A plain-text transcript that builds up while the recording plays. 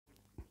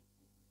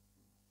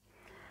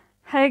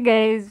Hi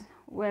guys,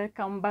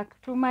 welcome back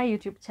to my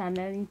YouTube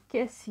channel. In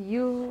case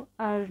you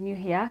are new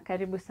here,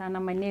 karibu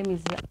sana. My name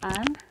is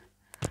Anne.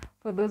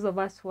 For those of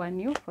us who are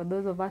new, for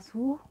those of us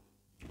who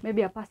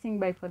maybe are passing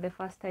by for the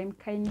first time,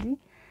 kindly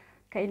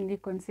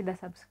consider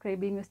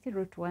subscribing. We're still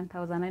road to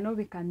 1000. I know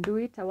we can do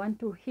it. I want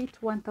to hit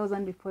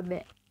 1000 before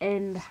the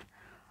end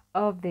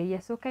of the year,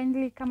 so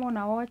kindly come on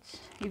and watch.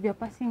 If you're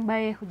passing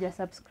by huja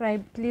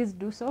subscribe, please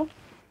do so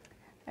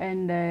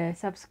and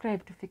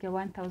subscribe to figure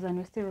 1000.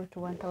 We're still road to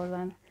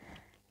 1000.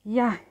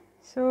 Yeah,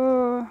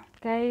 so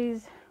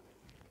guys,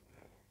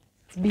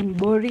 it's been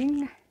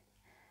boring.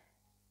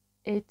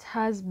 It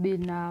has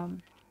been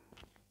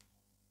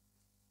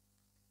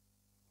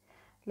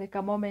like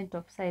a moment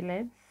of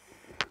silence.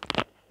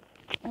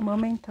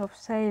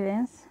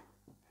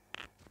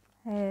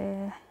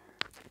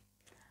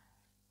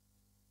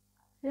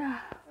 Yeah,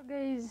 so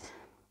guys,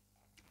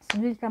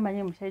 sijui kama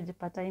nyinyi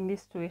mshajipata in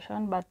this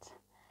situation, but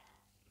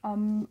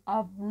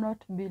I've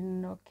not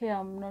been okay.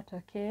 I'm not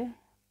okay.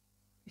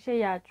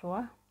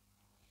 Mshaiachwa.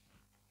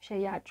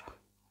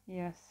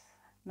 Yes,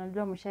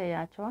 najua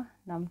mshaiachwa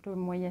na mtu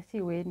mwenye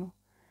si wenu.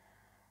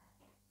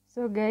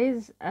 So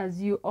guys,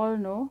 as you all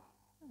know,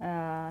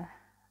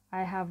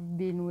 I have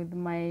been with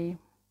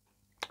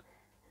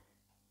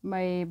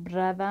my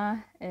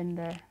brother,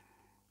 and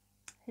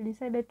he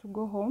decided to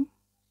go home.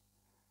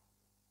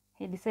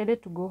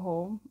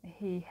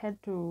 He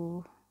had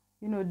to,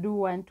 do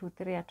 1, 2,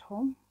 3 at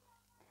home,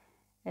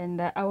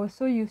 and I was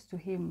so used to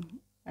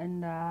him,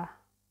 and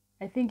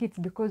I think it's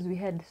because we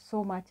had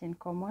so much in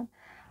common.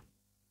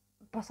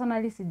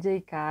 Personally,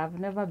 sijaika, I've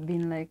never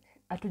been like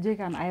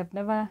atujaika, and I have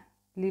never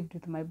lived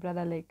with my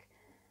brother like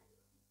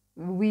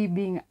we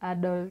being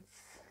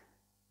adults.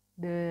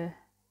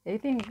 I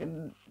think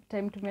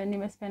time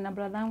nimespend na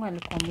brother yangu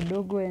alikuwa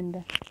mdogo,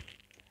 and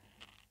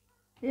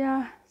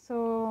yeah,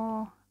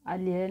 so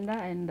alienda,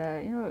 and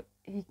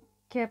he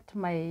kept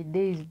my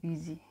days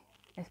busy,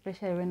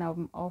 especially when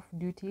I'm off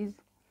duties.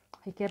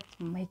 He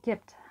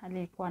kept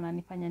alikuwa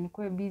ananifanya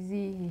nikuwe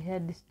busy. He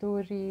had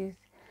stories.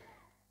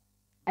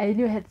 I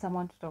knew I had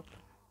someone to talk to.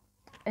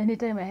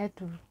 Anytime I had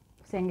to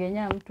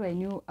sengenya mtu, I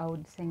knew I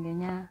would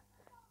sengenya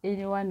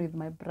anyone with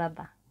my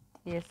brother.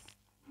 Yes,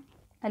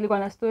 alikuwa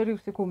na story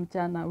usiku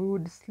mchana. We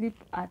would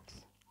sleep at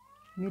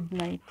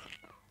midnight.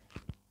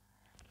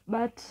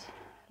 But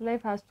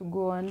life has to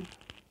go on.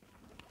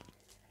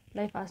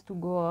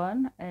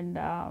 And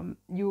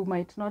you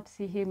might not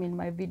see him in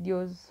my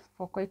videos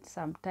for quite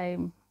some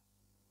time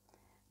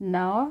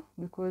now,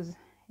 because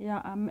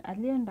yeah,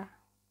 alienda,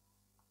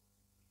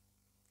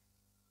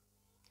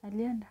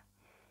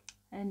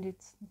 and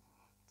it's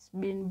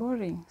been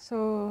boring.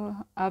 So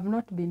I've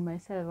not been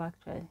myself,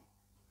 actually.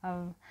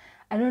 I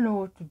don't know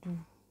what to do.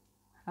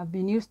 I've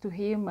been used to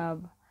him. I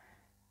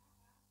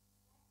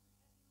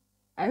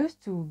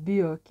used to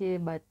be okay,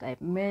 but I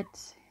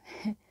met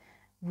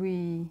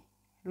we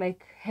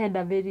like had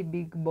a very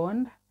big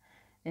bond,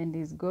 and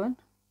he's gone.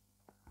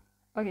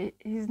 Okay,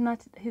 he's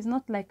not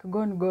like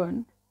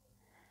gone.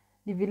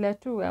 Ni vile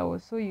tu, I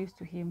was so used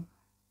to him.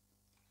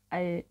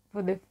 For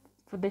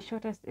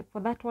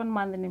that 1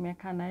 month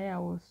nimekaa naye, I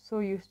was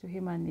so used to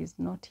him, and he's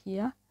not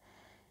here.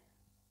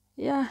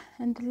 Yeah,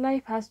 and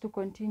life has to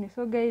continue.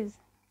 So guys,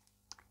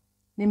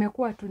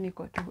 nimekuwa tu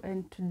niko tu,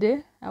 and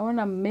today I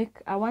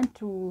want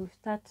to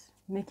start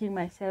making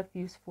myself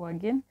useful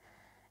again.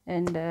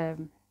 And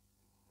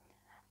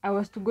I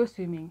was to go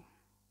swimming,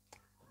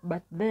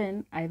 but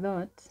then I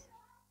thought,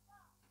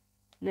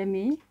 let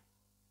me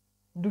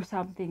do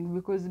something,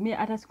 because me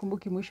hata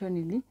sikumbuki mwisho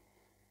nili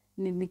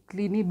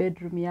clean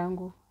bedroom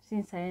yangu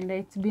since aende.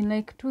 It's been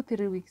like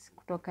 2-3 weeks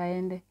kutoka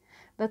aende.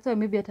 That's why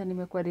maybe hata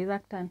nimekuwa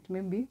reluctant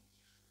maybe,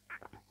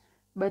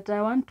 but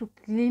I want to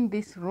clean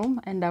this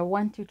room, and I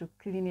want you to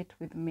clean it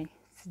with me.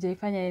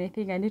 Sijaifanya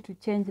anything. I need to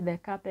change the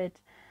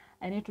carpet.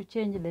 I need to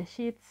change the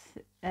sheets.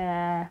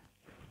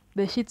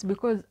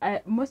 Because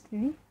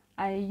mostly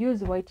I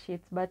use white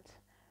sheets, but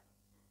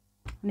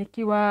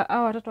nikiwa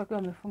au watoto wakiwa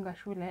wamefunga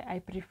shule, I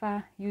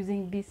prefer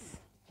using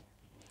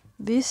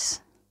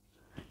these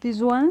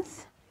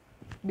ones,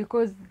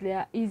 because they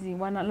are easy.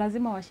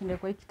 Lazima washinde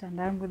kwa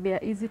kitanda yangu. They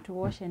are easy to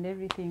wash and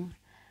everything,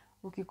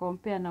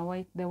 ukicompare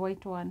na the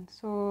white one.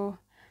 So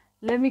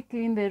let me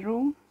clean the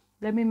room.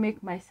 Let me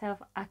make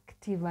myself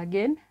active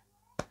again.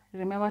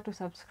 Remember to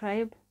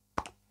subscribe.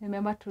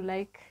 Remember to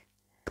like.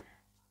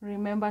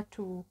 Remember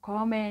to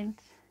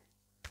comment.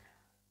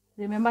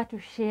 Remember to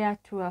share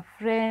to a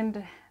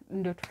friend.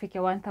 Ndio tufike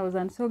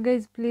 1000. So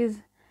guys,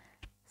 please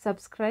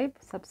subscribe,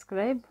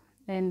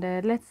 and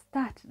let's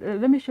start.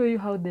 Let me show you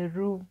how the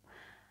room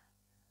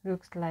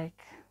looks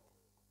like.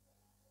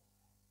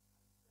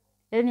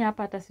 Yani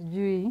hapa hata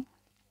sijui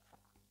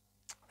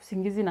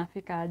usingizi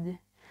nafika aje,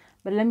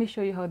 but let me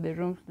show you how the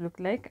rooms look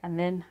like, and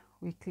then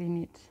we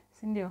clean it,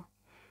 sindio?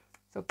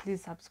 So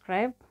please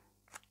subscribe.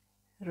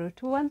 Road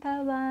to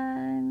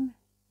 1000.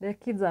 The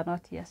kids are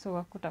not here, so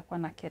wakutakuwa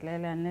na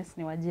kelele unless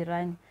ni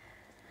wajirani.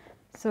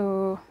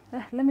 So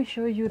let me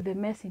show you the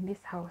mess in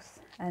this house,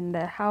 and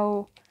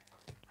how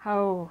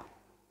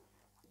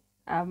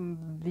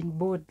been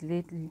bored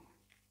lately.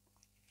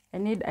 I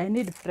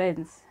need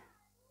friends.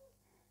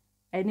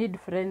 I need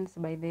friends,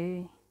 by the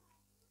way.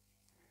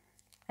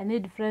 I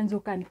need friends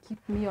who can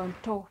keep me on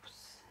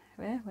tops.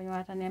 When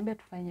wataniambia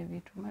tufanye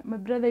vitu. My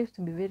brother used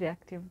to be very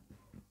active.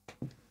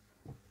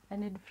 I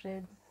need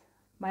friends.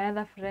 My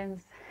other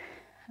friends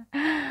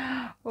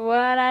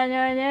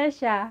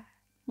wananyonyesha.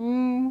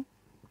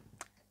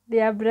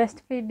 They are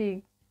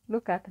breastfeeding.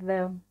 Look at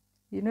them.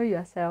 You know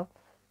yourself.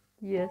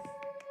 Yes.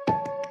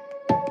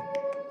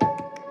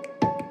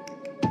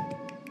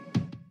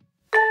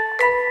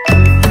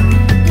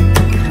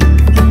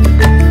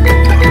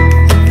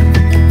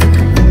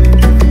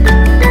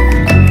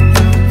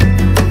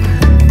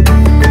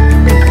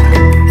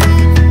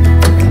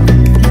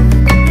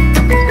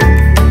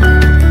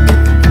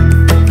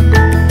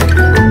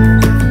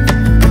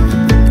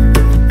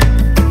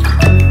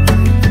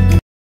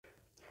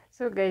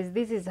 So guys,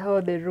 this is how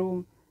the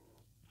room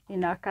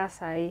in our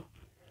casa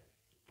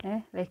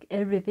like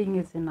everything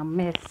is in a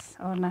mess.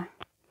 Ona.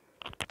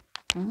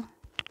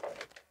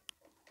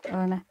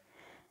 Ona.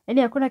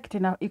 Yaani hakuna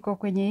kitu iko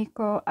kwenye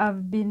iko. I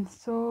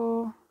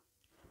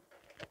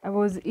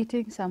was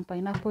eating some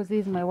pineapples.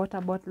 This is my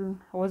water bottle.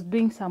 I was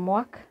doing some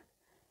work.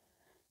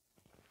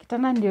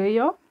 Kitanda ndio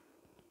hiyo.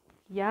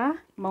 Yeah,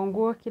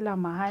 manguo kila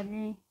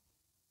mahali.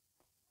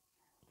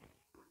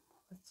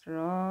 What's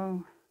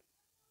wrong?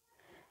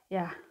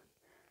 Yeah.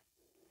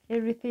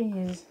 Everything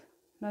is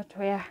not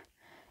where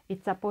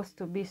it's supposed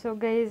to be. So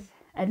guys,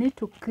 I need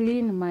to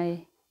clean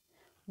my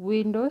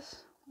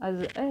windows.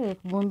 As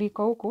vumbi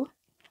iko huko.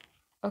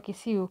 Okay,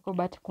 si huko,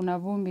 but kuna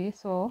vumbi.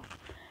 So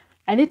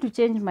I need to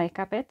change my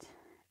carpet.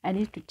 I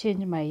need to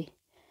change my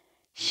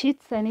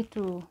sheets. I need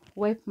to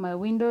wipe my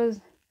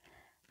windows.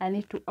 I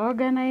need to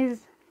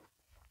organize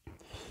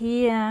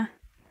here.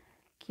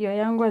 Kio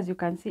yangu, as you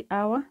can see,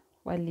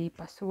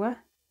 walipasua.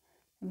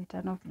 Let me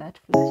turn off that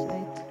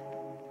flashlight.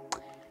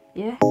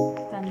 Yeah,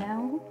 tanda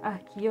yangu.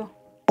 Kio.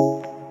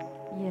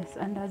 Yes,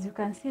 and as you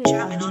can see,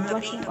 I've been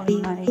working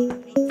on my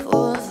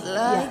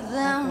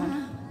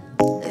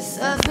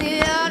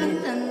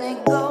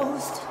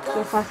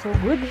so far so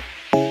good.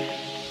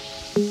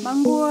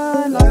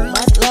 Mango, not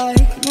bad. So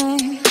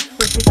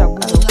it's a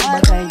good look,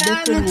 but I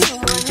definitely need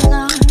to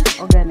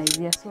organize.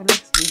 Yeah, so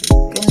let's do this.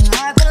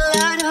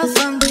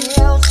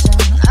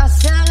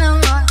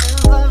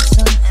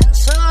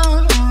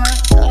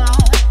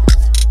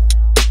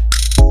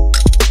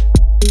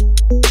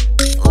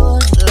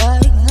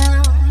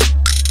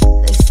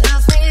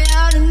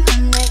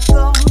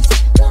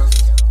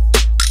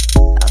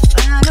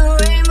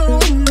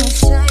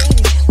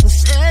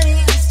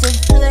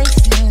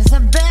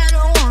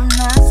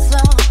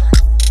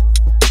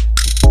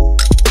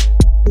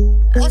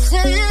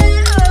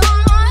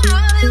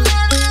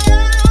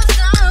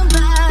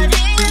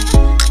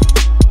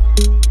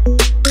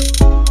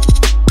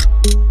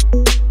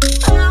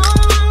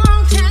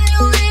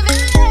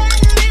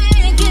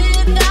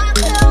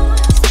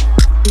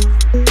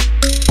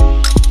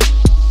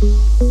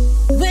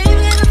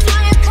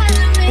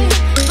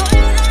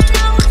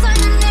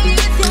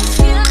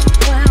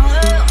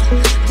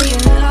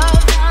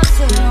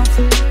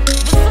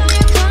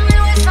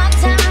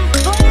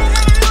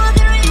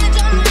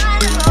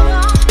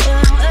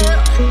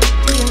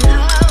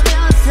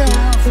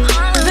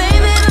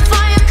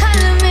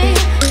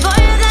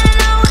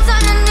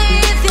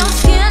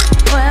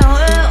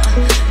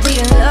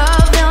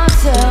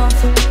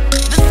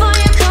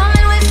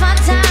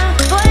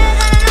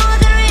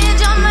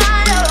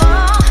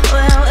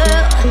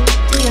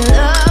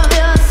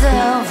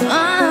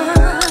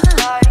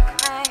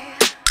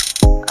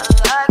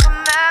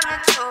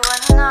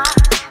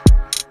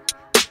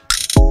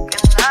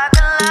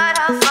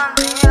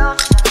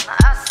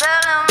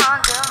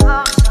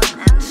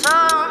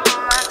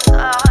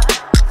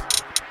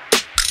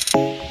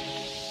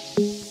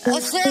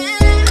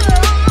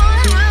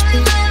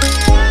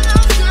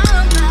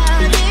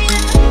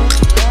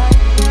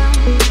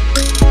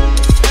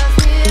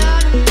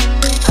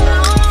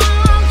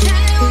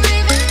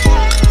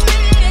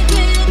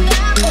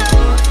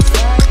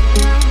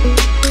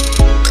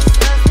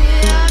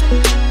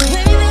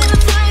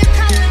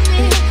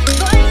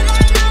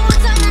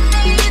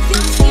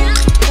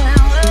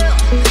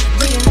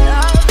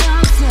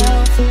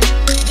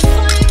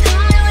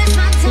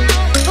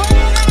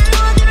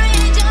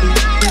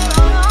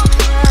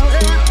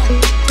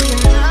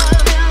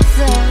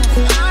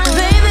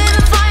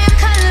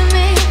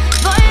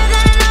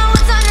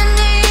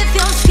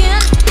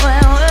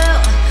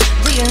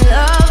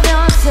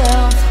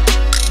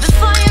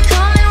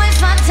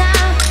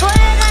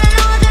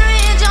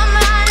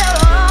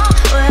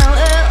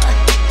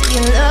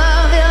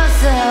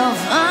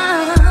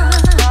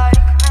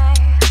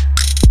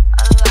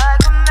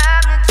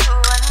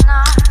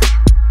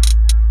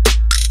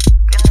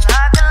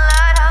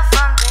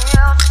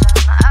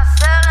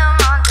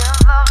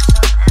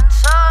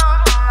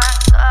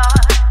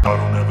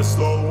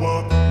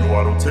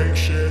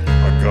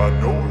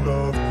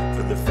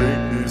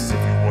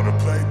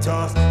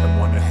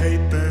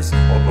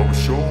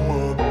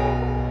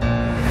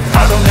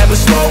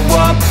 never slow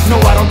up, no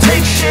I don't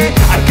take shit.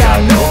 I got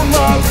no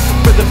love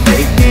for the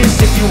fakeness.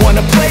 If you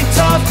wanna play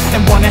tough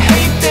and wanna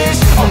hate this,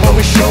 I'll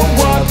always show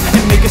up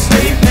and make a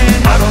statement.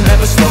 I don't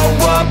ever slow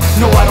up,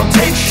 no I don't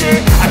take shit.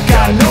 I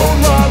got no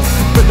love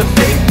for the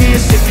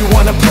fakeness. If you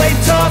wanna play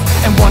tough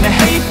and wanna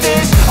hate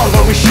this, I'll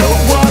always show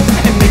up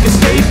and make a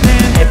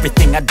statement.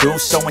 Everything I do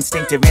so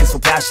instinctive and so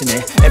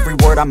passionate. Every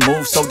word I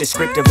move so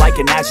descriptive like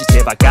an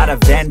adjective. I got a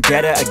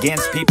vendetta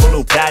against people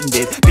who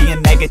patented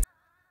being negative.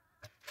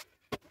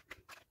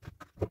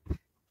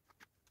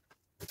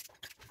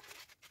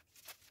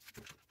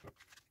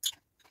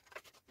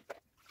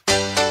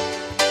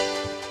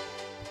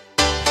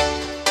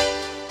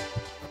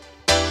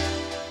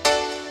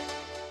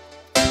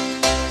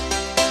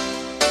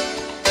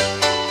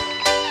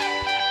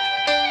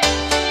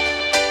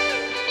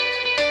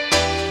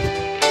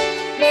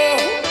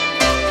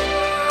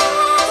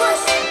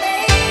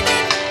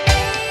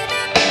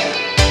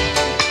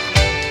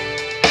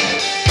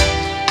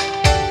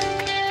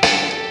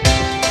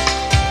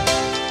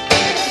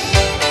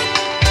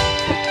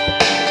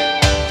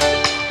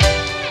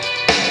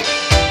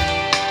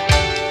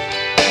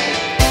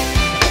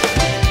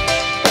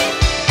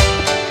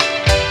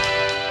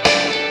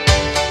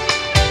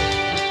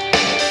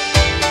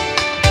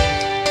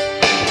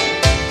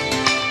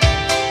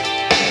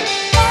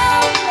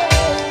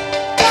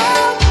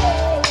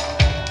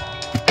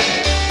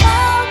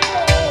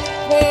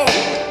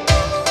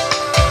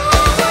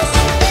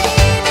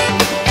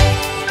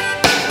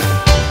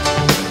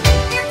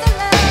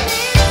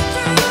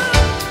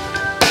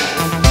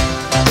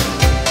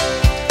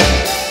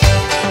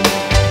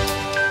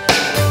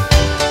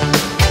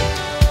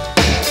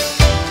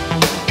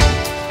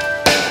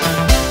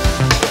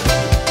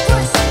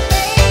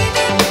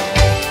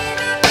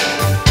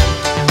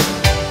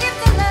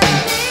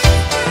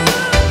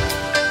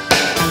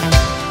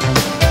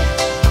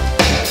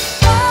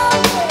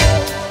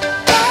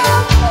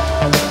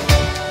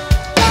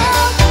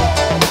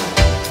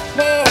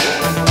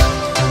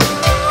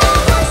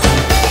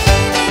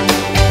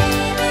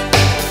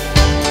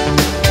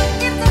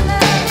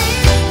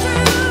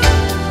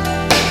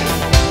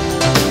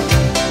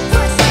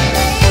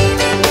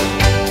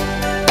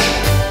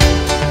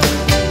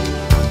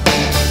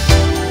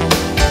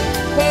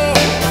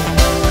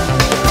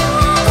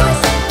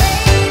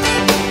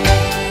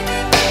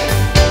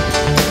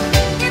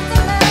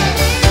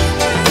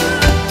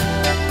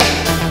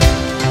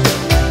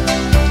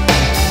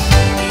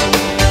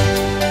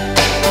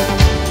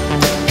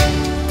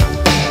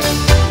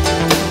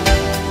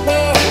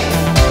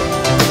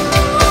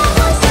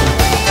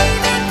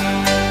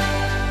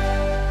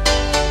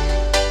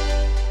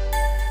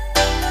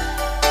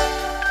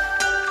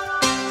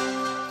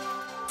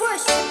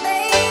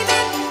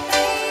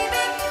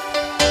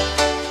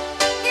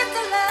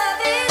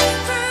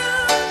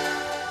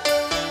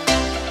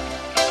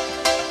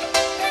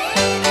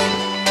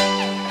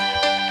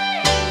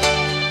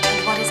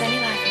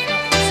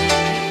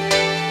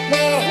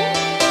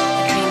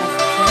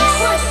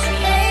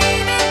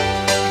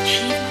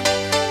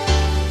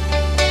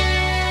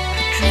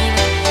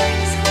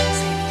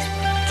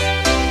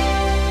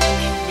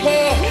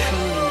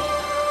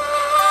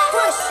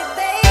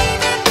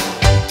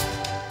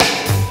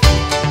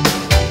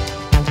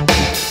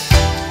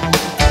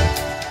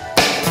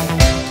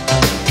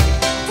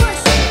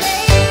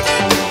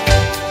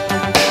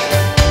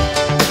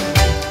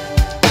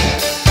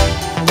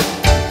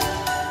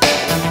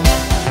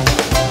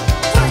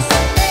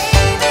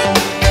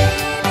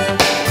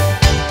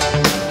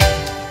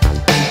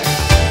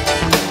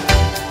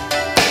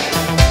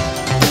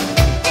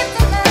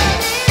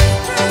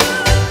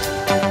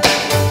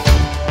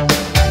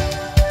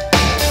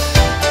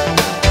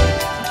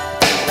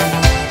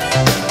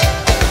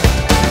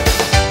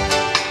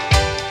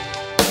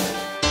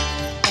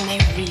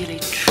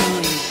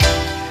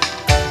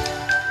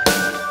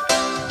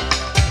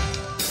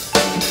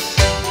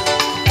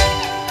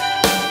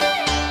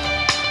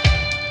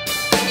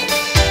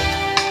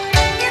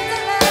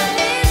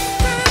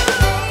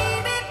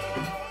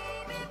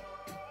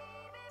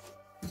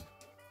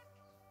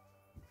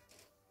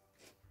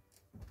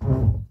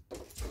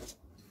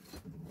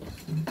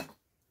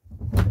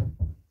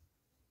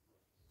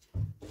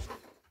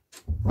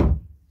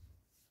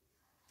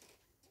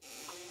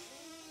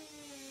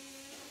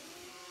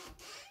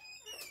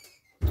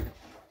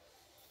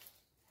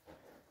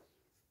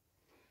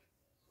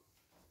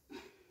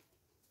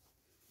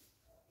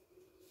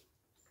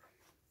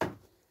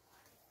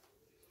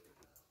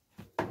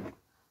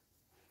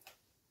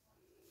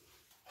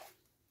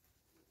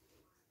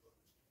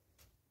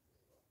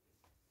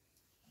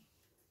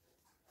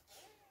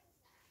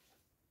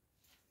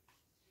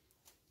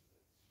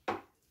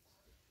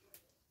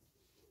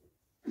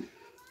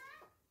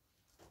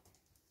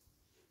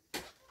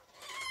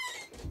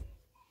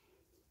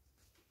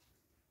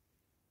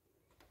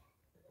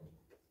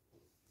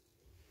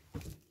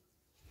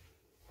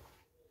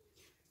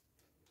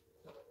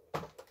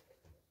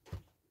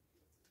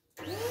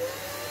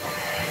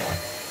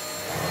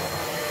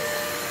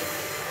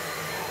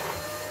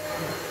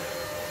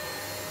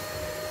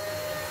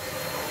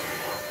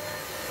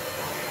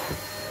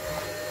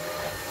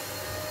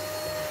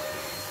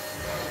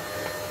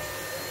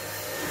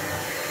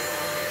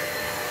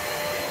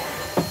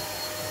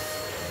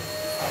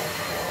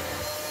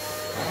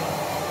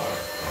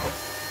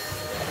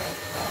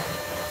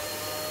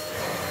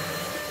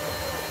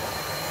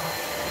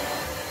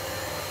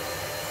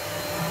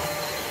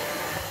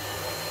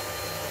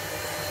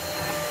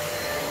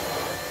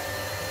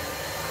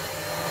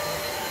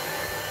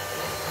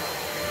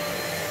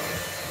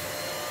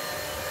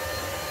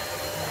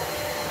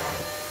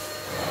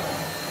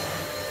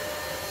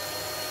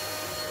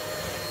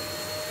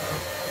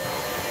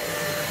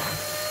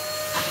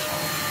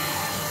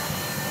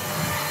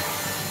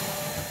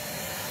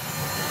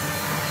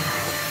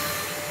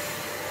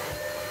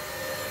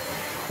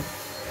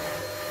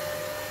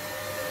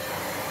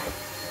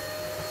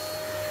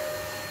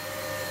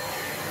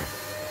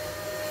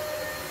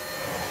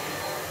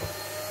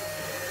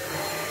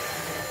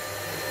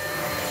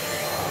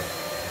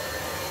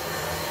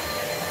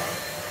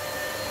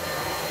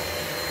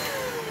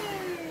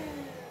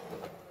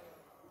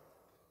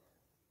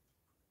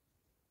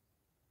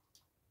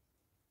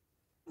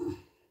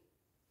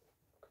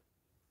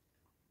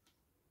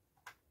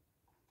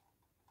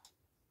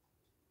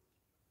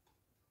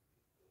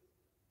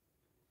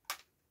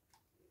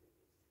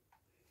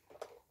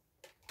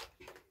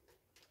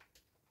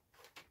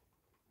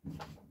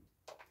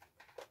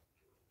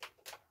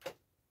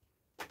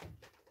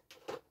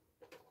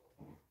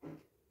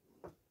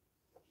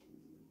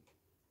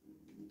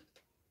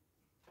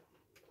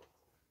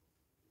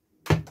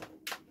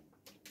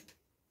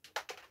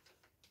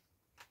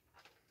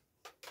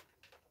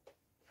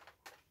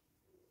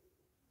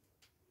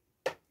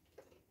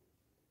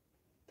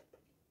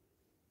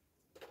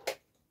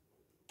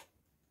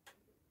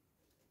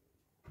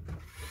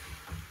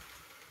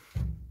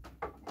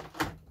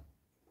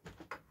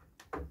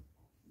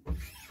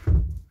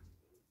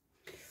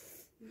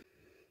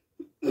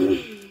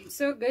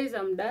 So guys,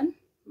 I'm done.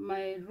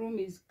 My room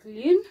is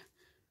clean.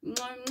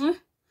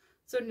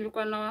 So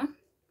nilikuwa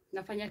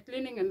nafanya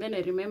cleaning and then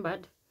I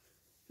remembered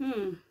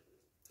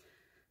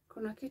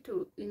kuna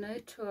kitu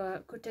inaitwa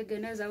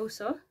kutengeneza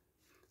uso.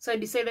 So I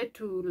decided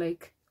to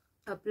like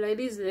apply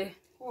this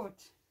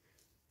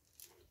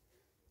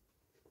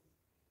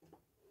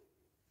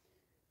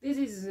this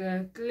is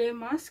a clay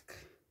mask.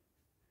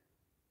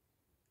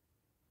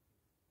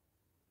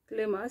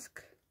 Clay mask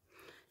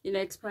ina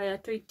expire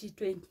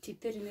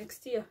 2023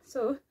 next year.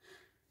 So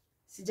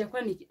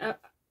sijakuwa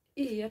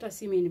hii hata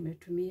si mimi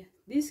nimetumia.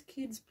 These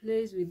kids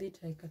plays with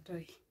it like a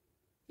toy.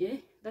 Yeah,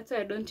 that's why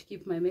I don't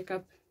keep my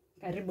makeup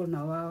karibu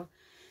na wao.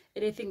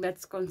 Anything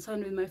that's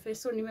concerned with my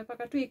face. So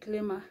nimepaka tu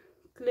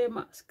clay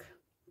mask.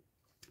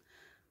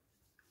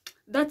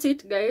 That's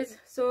it guys.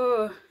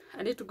 So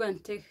I need to go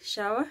and take a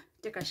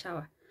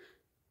shower.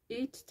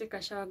 Eat, take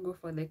a shower, go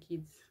for the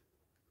kids.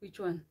 Which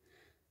one?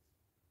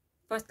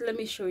 First let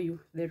me show you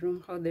the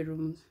room, how the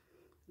room.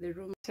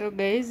 So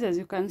guys, as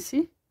you can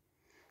see,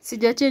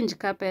 sija change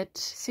carpet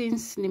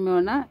since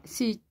nimeona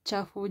si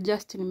chafu,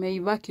 just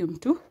vacuum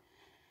tu.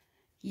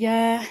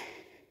 Yeah.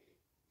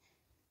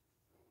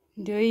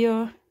 Ndio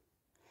hiyo.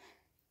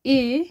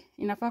 Hii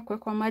inafaa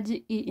kuwekwa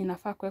maji, hii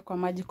inafaa kuwekwa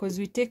maji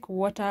because we take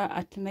water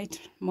at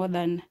night more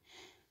than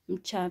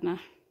mchana.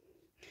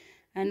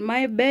 And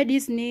my bed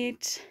is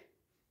neat.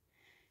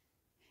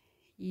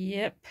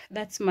 Yep,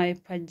 that's my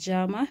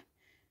pajama.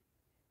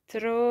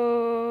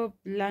 Throw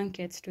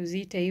blankets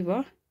tuzite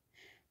hivyo.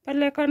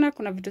 Pale kona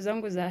kuna vitu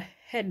zangu za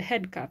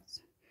head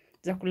caps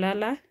za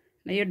kulala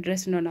na hiyo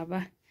dress ndo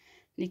navaa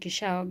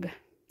nikishaoga.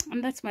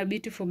 And that's my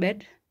beautiful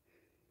bed.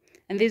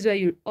 And this is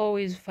where you'll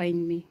always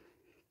find me.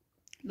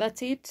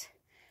 That's it.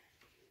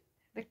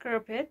 The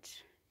carpet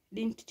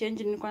didn't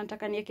change. Nilikuwa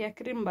nataka niweke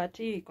cream but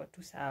hii iko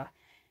tu sawa.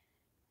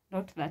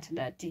 Not that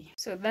dirty.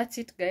 So that's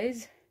it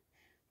guys.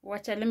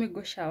 Let me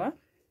go shower.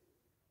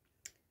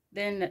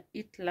 Then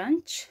eat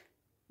lunch.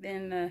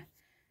 Then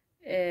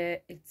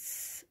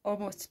it's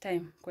almost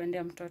time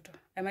kuendea mtoto.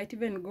 I might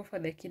even go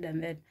for the kid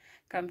and then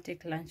come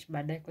take lunch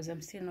baadaye because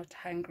I'm still not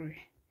hungry.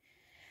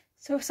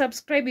 So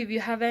subscribe if you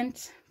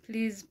haven't.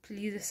 Please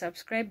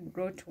subscribe.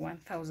 Grow to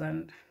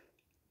 1000.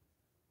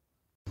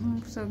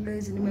 So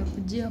guys,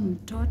 nimekujia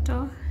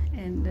mtoto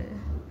and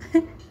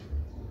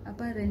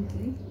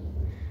apparently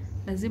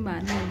lazima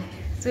alale.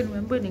 So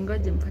nimeambiwa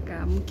ningoje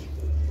mpaka amke.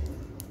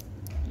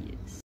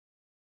 Yes.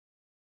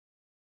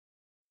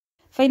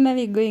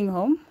 Finally going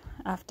home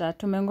after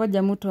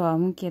tumengoja mtu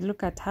amke.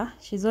 Look at her.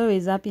 She's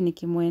always happy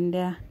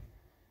nikimwendea.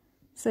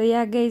 So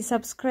yeah guys,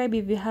 subscribe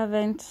if you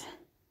haven't.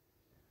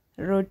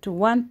 Road to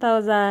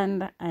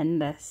 1000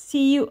 and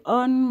see you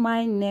on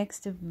my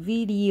next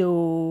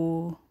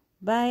video.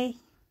 Bye.